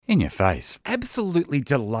In your face. Absolutely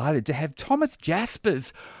delighted to have Thomas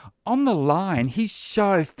Jaspers on the line. His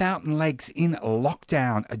show, Fountain Lakes in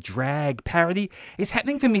Lockdown, a drag parody, is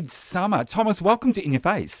happening for Midsumma. Thomas, welcome to In Your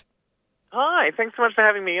Face. Hi, thanks so much for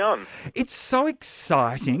having me on. It's so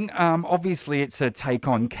exciting. Obviously, it's a take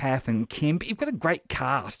on Kath and Kim, but you've got a great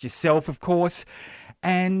cast yourself, of course.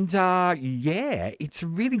 And, it's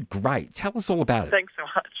really great. Tell us all about it. Thanks so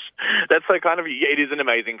much. That's so kind of you. It is an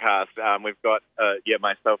amazing cast. We've got,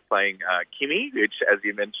 myself playing Kimmy, which, as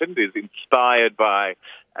you mentioned, is inspired by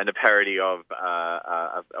and a parody of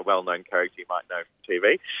a well-known character you might know from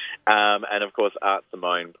TV. And, of course, Art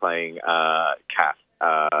Simone playing Kath.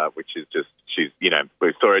 Which is just,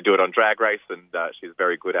 we saw her do it on Drag Race and she's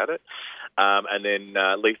very good at it. And then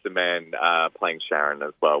Lisa Mann playing Sharon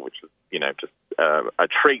as well, which was, just a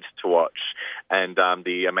treat to watch. And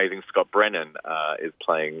the amazing Scott Brennan is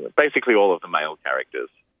playing basically all of the male characters.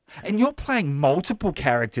 And you're playing multiple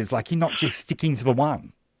characters, like you're not just sticking to the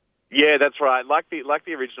one. Yeah, that's right. Like the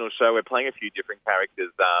original show, we're playing a few different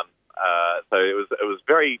characters. So it was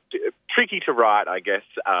very tricky to write, I guess.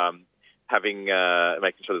 Making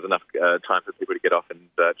sure there's enough time for people to get off and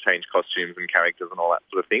change costumes and characters and all that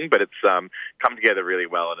sort of thing. But it's come together really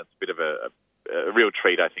well, and it's a bit of a real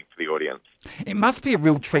treat, I think, for the audience. It must be a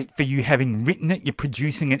real treat for you, having written it, you're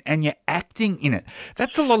producing it, and you're acting in it.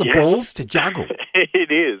 That's a lot of balls to juggle.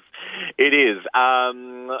 It is. It is.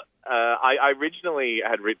 I originally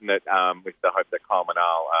had written it with the hope that Kyle Manal,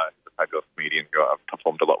 a fabulous comedian who I've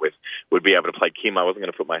performed a lot with, would be able to play Kim. I wasn't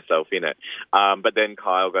going to put myself in it. But then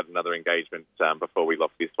Kyle got another engagement before we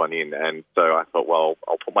locked this one in, and so I thought, well,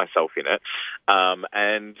 I'll put myself in it.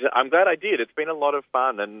 And I'm glad I did. It's been a lot of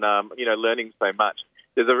fun and, learning so much.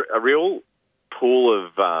 There's a real pool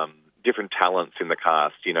of different talents in the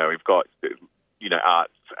cast. We've got,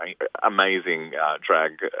 Art's amazing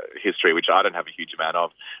drag history, which I don't have a huge amount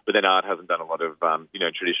of, but then Art hasn't done a lot of,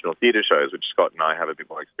 traditional theatre shows, which Scott and I have a bit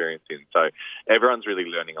more experience in. So everyone's really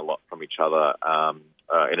learning a lot from each other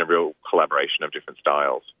in a real collaboration of different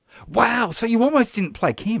styles. Wow, so you almost didn't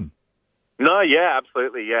play Kim. No, yeah,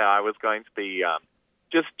 absolutely, yeah. I was going to be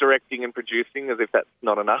just directing and producing, as if that's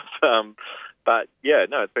not enough. But, yeah,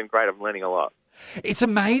 no, it's been great. I'm learning a lot. It's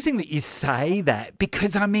amazing that you say that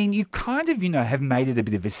because, you kind of, have made it a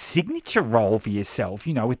bit of a signature role for yourself,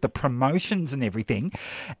 with the promotions and everything.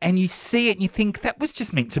 And you see it and you think that was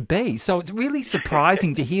just meant to be. So it's really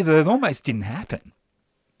surprising to hear that it almost didn't happen.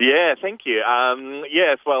 Yeah, thank you.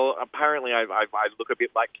 Yes, well, apparently I look a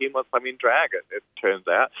bit like Kim once I'm in drag, it turns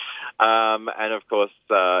out. And, of course,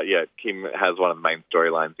 Kim has one of the main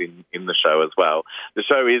storylines in the show as well. The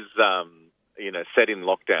show is... set in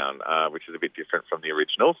lockdown, which is a bit different from the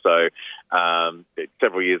original. So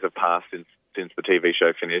several years have passed since the TV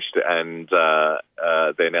show finished, and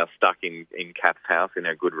they're now stuck in Kath's house in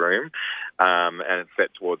her good room, and it's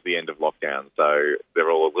set towards the end of lockdown. So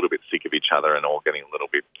they're all a little bit sick of each other and all getting a little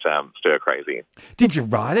bit stir-crazy. Did you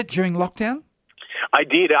write it during lockdown? I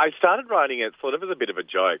did. I started writing it sort of as a bit of a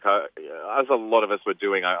joke. As a lot of us were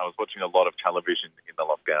doing, I was watching a lot of television in the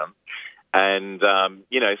lockdown. And,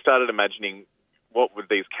 started imagining what would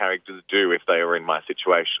these characters do if they were in my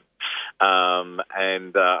situation.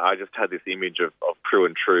 And I just had this image of Prue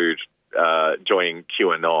and Trude joining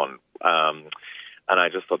QAnon. And I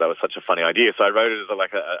just thought that was such a funny idea. So I wrote it as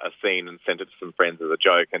a scene and sent it to some friends as a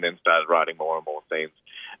joke, and then started writing more and more scenes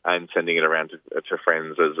and sending it around to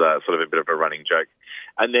friends as sort of a bit of a running joke.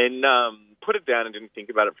 And then put it down and didn't think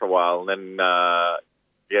about it for a while. And then...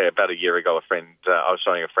 about a year ago, I was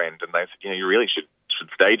showing a friend, and they said, you really should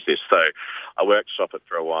stage this. So I workshop it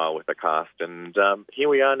for a while with the cast, and here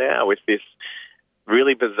we are now with this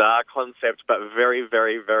really bizarre concept, but very,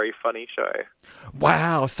 very, very funny show.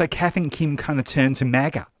 Wow! So Kath and Kim kind of turned to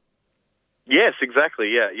MAGA. Yes,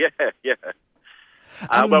 exactly. Yeah.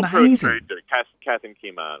 Amazing. Kath and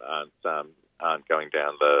Kim aren't going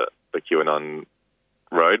down the QAnon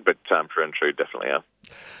road, but Prue and Trude definitely are.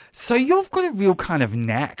 So you've got a real kind of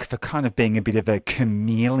knack for kind of being a bit of a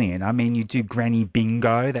chameleon. You do Granny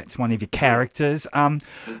Bingo, that's one of your characters.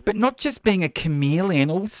 But not just being a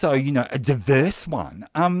chameleon, also, a diverse one.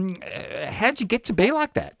 How'd you get to be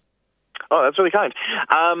like that? Oh, that's really kind.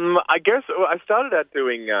 I guess I started out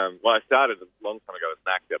doing, I started a long time ago as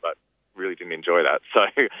an actor, but really didn't enjoy that. So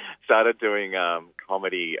started doing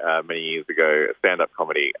comedy many years ago, stand-up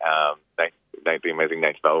comedy. The amazing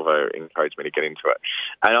Nate Valvo encouraged me to get into it.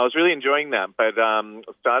 And I was really enjoying that, but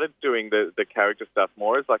started doing the character stuff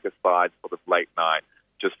more as like a side sort of late night,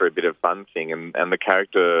 just for a bit of fun thing. And the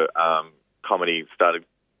character comedy started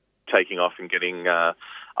taking off and getting a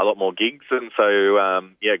lot more gigs. And so,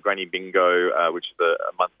 Granny Bingo, which is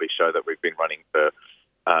a monthly show that we've been running for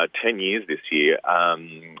 10 years this year,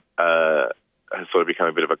 has sort of become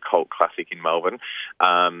a bit of a cult classic in Melbourne,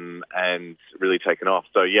 and really taken off.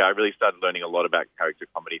 So, yeah, I really started learning a lot about character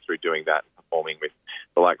comedy through doing that, performing with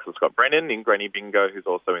the likes of Scott Brennan in Granny Bingo, who's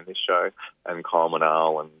also in this show, and Kyle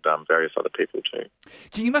Manal and various other people too.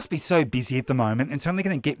 Gee, you must be so busy at the moment, and it's only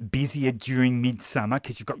going to get busier during Midsumma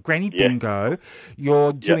because you've got Granny Bingo,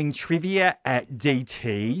 you're doing trivia at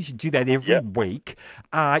DT, you do that every week,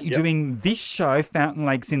 you're doing this show, Fountain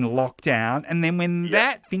Lakes in Lockdown, and then when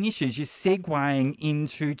that finishes, you're segueing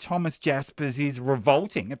into Thomas Jaspers Is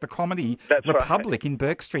Revolting at the Comedy Republic in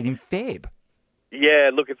Burke Street in Feb.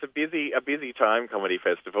 Yeah, look, it's a busy time, comedy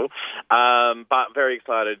festival, but very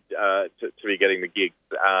excited to be getting the gigs.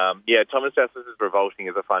 Thomas Jaspers Is Revolting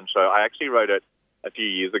is a fun show. I actually wrote it a few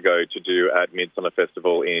years ago to do at Midsumma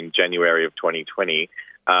Festival in January of 2020,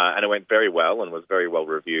 and it went very well and was very well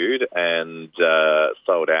reviewed and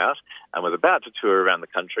sold out and was about to tour around the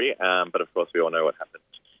country, but of course we all know what happened,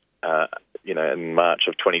 in March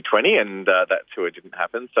of 2020, and that tour didn't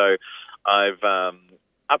happen. So I've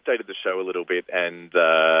updated the show a little bit and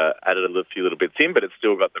added a few little bits in, but it's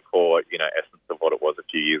still got the core, essence of what it was a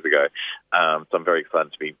few years ago. So I'm very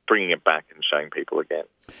excited to be bringing it back and showing people again.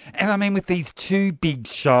 And I mean, with these two big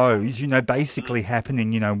shows, basically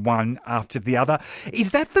happening, one after the other,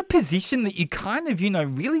 is that the position that you kind of,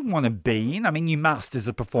 really want to be in? I mean, you must, as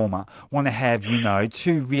a performer, want to have,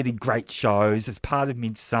 two really great shows as part of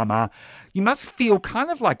Midsumma. You must feel kind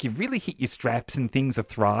of like you've really hit your straps and things are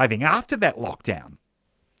thriving after that lockdown.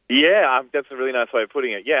 Yeah, that's a really nice way of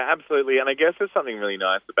putting it. Yeah, absolutely. And I guess there's something really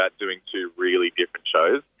nice about doing two really different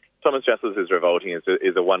shows. Thomas Jaspers Is Revolting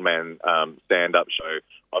is a one-man stand-up show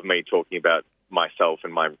of me talking about myself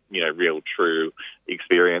and my, real, true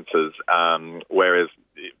experiences, whereas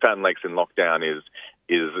Fountain Lakes in Lockdown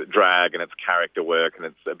is drag and it's character work and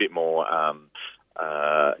it's a bit more,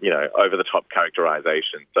 over-the-top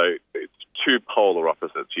characterization. So it's two polar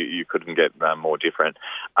opposites. You couldn't get more different.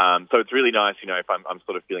 So it's really nice, if I'm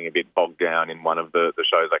sort of feeling a bit bogged down in one of the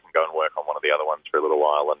shows, I can go and work on one of the other ones for a little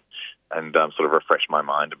while and sort of refresh my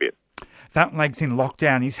mind a bit. Fountain Lakes in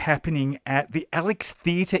Lockdown is happening at the Alex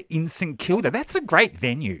Theatre in St Kilda. That's a great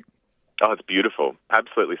venue. Oh, it's beautiful.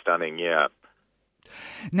 Absolutely stunning, yeah.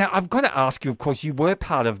 Now, I've got to ask you, of course, you were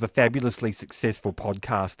part of the fabulously successful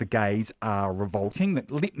podcast, The Gays Are Revolting, that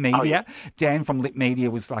Lip Media, Dan from Lip Media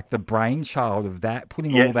was like the brainchild of that,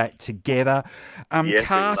 putting all that together.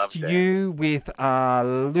 Cast you with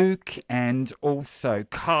Luke and also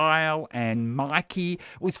Kyle and Mikey.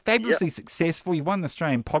 It was fabulously successful. You won the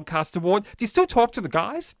Australian Podcast Award. Do you still talk to the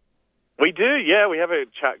guys? We do, yeah. We have a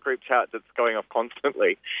group chat that's going off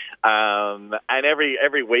constantly. And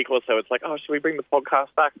every week or so, it's like, should we bring the podcast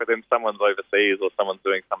back? But then someone's overseas or someone's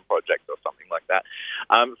doing some project or something like that.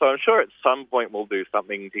 So I'm sure at some point we'll do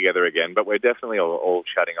something together again. But we're definitely all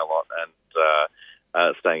chatting a lot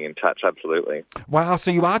and staying in touch, absolutely. Wow,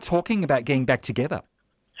 so you are talking about getting back together?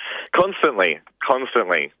 Constantly.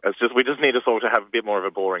 It's just we just need us all to have a bit more of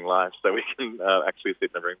a boring life so we can actually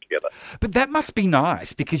sit in a room together. But that must be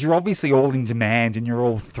nice because you're obviously all in demand and you're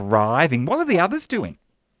all thriving. What are the others doing?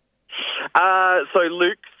 So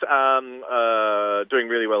Luke's doing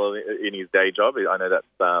really well in his day job. I know that's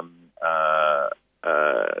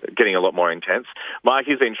getting a lot more intense.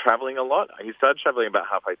 Mikey's been travelling a lot. He started travelling about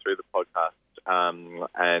halfway through the podcast.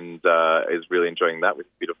 And is really enjoying that with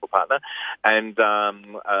his beautiful partner. And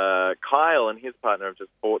Kyle and his partner have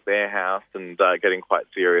just bought their house and getting quite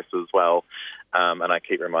serious as well. And I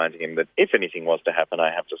keep reminding him that if anything was to happen,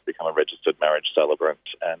 I have just become a registered marriage celebrant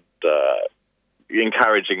and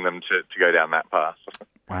encouraging them to go down that path.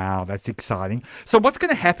 Wow, that's exciting. So what's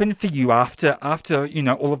going to happen for you after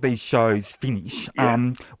all of these shows finish?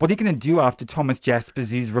 Yeah. What are you going to do after Thomas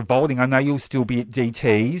Jaspers Is Revolting? I know you'll still be at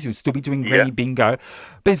DT's, you'll still be doing Granny Bingo,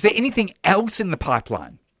 but is there anything else in the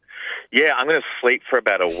pipeline? Yeah, I'm going to sleep for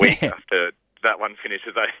about a week after that one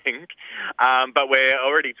finishes, I think. But we're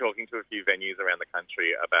already talking to a few venues around the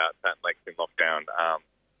country about Fountain Lakes in Lockdown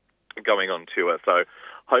going on tour. So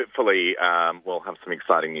hopefully we'll have some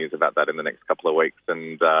exciting news about that in the next couple of weeks.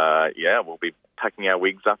 And, we'll be packing our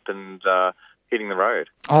wigs up and hitting the road.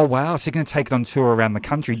 Oh, wow. So you're going to take it on tour around the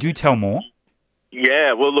country. Do tell more.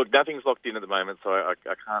 Yeah, well, look, nothing's locked in at the moment, so I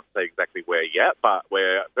can't say exactly where yet, but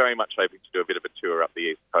we're very much hoping to do a bit of a tour up the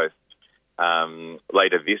East Coast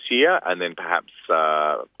later this year and then perhaps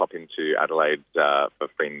pop into Adelaide for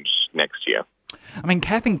Fringe next year. I mean,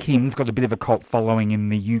 Kath and Kim's got a bit of a cult following in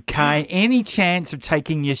the UK. Any chance of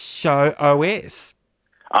taking your show OS?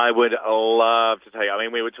 I would love to take. I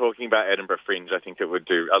mean, we were talking about Edinburgh Fringe. I think it would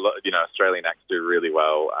do a lot. Australian acts do really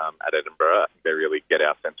well at Edinburgh. I think they really get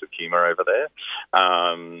our sense of humour over there.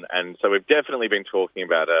 And so we've definitely been talking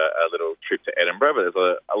about a little trip to Edinburgh, but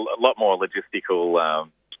there's a lot more logistical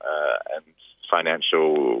and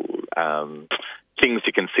financial things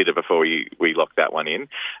to consider before we lock that one in.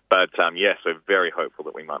 But yes, we're very hopeful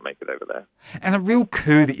that we might make it over there. And a real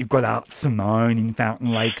coup that you've got Art Simone in Fountain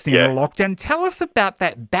Lakes in a lockdown. Tell us about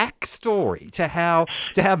that backstory to how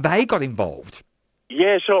they got involved.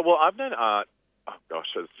 Yeah, sure. Well, I've known Art,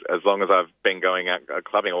 as long as I've been going out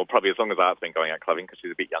clubbing, or probably as long as Art's been going out clubbing, because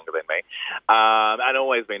she's a bit younger than me. And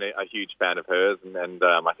always been a huge fan of hers, and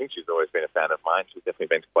I think she's always been a fan of mine. She's definitely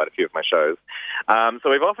been to quite a few of my shows. So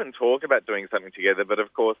we've often talked about doing something together, but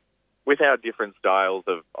of course, with our different styles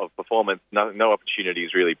of performance, no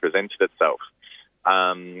opportunities really presented itself.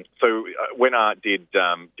 So when Art did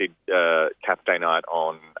Cafe Night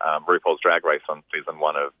on RuPaul's Drag Race on season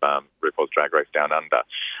 1 of RuPaul's Drag Race Down Under,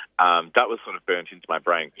 that was sort of burnt into my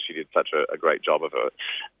brain because she did such a great job of it.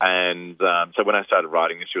 And so when I started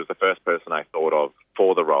writing this, she was the first person I thought of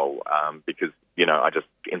for the role because, I just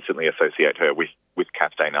instantly associate her with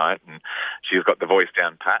Cafe Night, and she's got the voice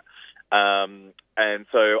down pat. And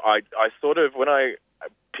so I sort of, when I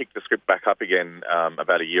picked the script back up again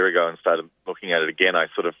about a year ago and started looking at it again, I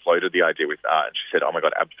sort of floated the idea with Art, and she said, "Oh my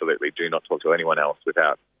God, absolutely, do not talk to anyone else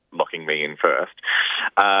without locking me in first."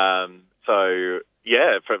 So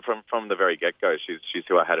yeah, from the very get-go, she's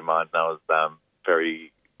who I had in mind, and I was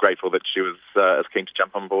very grateful that she was as keen to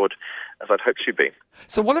jump on board as I'd hoped she'd be.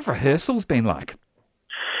 So what have rehearsals been like?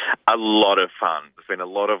 A lot of fun. There's been a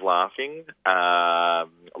lot of laughing.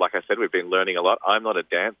 Like I said, we've been learning a lot. I'm not a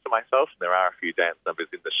dancer myself, and there are a few dance numbers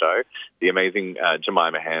in the show. The amazing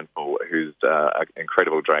Jemima Handful, who's an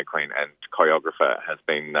incredible drag queen and choreographer, has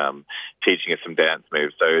been teaching us some dance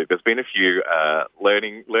moves. So there's been a few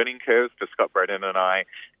learning curves for Scott Brennan and I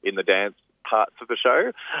in the dance parts of the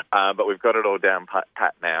show, but we've got it all down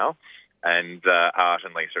pat now. And Art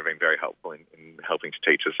and Lisa have been very helpful in helping to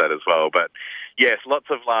teach us that as well. But yes, lots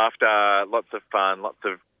of laughter, lots of fun, lots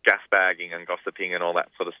of gas bagging and gossiping and all that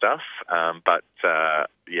sort of stuff. But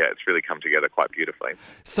it's really come together quite beautifully.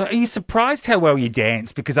 So are you surprised how well you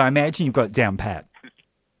dance? Because I imagine you've got it down pat.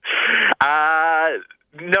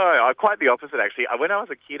 No, quite the opposite, actually. When I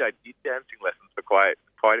was a kid, I did dancing lessons for quite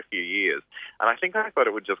a few years. And I think I thought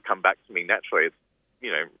it would just come back to me naturally. It's,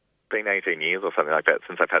 been 18 years or something like that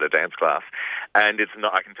since I've had a dance class, and it's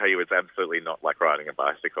not. I can tell you, it's absolutely not like riding a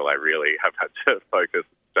bicycle. I really have had to focus,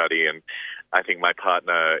 study, and I think my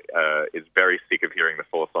partner is very sick of hearing the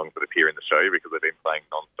 4 songs that appear in the show because they've been playing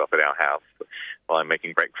non-stop at our house while I'm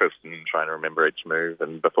making breakfast and trying to remember each move.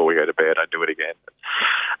 And before we go to bed, I do it again.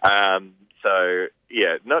 So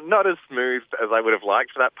yeah, not as smooth as I would have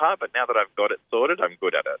liked for that part, but now that I've got it sorted, I'm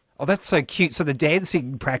good at it. Oh, that's so cute. So the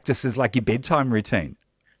dancing practice is like your bedtime routine.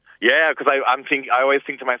 Yeah, because I always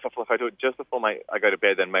think to myself, well, if I do it just before I go to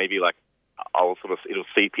bed, then maybe it'll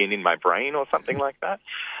seep in my brain or something like that.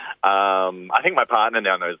 I think my partner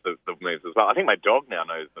now knows the moves as well. I think my dog now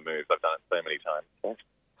knows the moves. I've done it so many times. Yeah.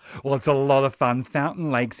 Well, it's a lot of fun. Fountain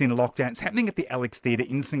Lakes in lockdown. It's happening at the Alex Theatre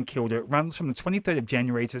in St Kilda. It runs from the 23rd of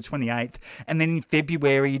January to the 28th. And then in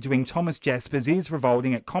February, you're doing Thomas Jaspers Is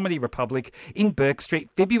Revolting at Comedy Republic in Burke Street,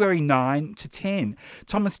 February 9 to 10.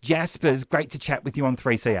 Thomas Jaspers, great to chat with you on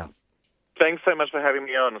 3CR. Thanks so much for having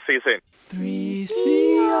me on. See you soon.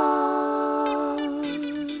 3CR.